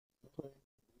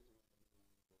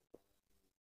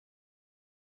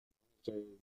So,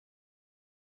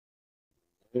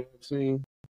 yeah, I've seen,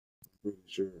 pretty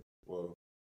sure. Well,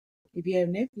 If you have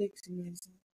Netflix, you may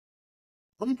see.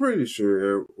 I'm pretty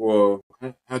sure. Well,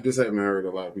 I just haven't heard a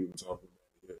lot of people talking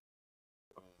about it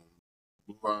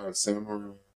yet. Blue Eyed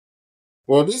Samurai.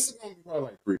 Well, this is gonna be probably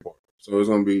like three parts. So it's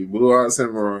gonna be Blue Eyed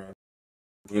Samurai,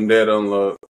 Undead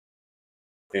Unluck,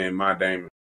 and My Damon,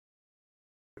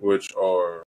 which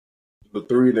are the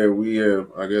three that we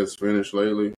have, I guess, finished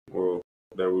lately, or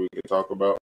that we can talk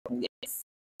about. Yes.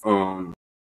 Um,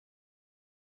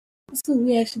 That's cool.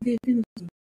 We actually did finish them.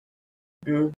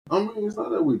 yeah, I mean, it's not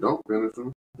that we don't finish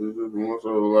them. It's just more so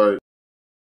like,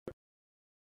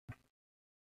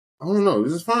 I don't know.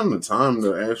 It's just finding the time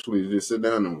to actually just sit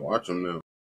down and watch them now.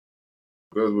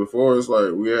 Because before it's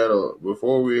like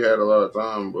before we had a lot of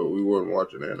time, but we weren't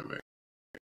watching anime,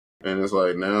 and it's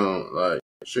like now, like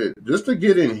shit, just to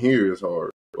get in here is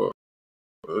hard. But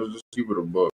let's just keep it a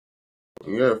buck.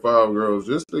 You have five girls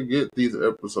just to get these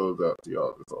episodes out to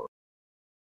y'all is hard.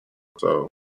 So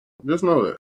just know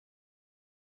that.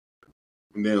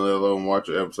 And then let alone watch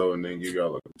an episode and then give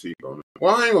y'all a critique on it.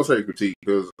 Well, I ain't gonna say critique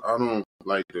because I don't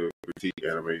like to critique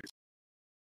animes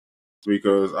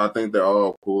because I think they're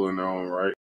all cool in their own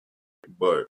right,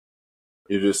 but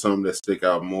it's just something that stick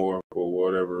out more for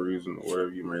whatever reason, or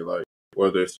whatever you may like,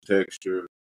 whether it's the texture,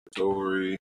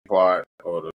 story, plot,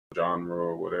 or the genre,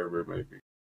 or whatever it may be.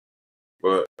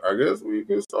 But I guess we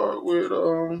can start with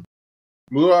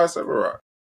Blue Eye Samurai.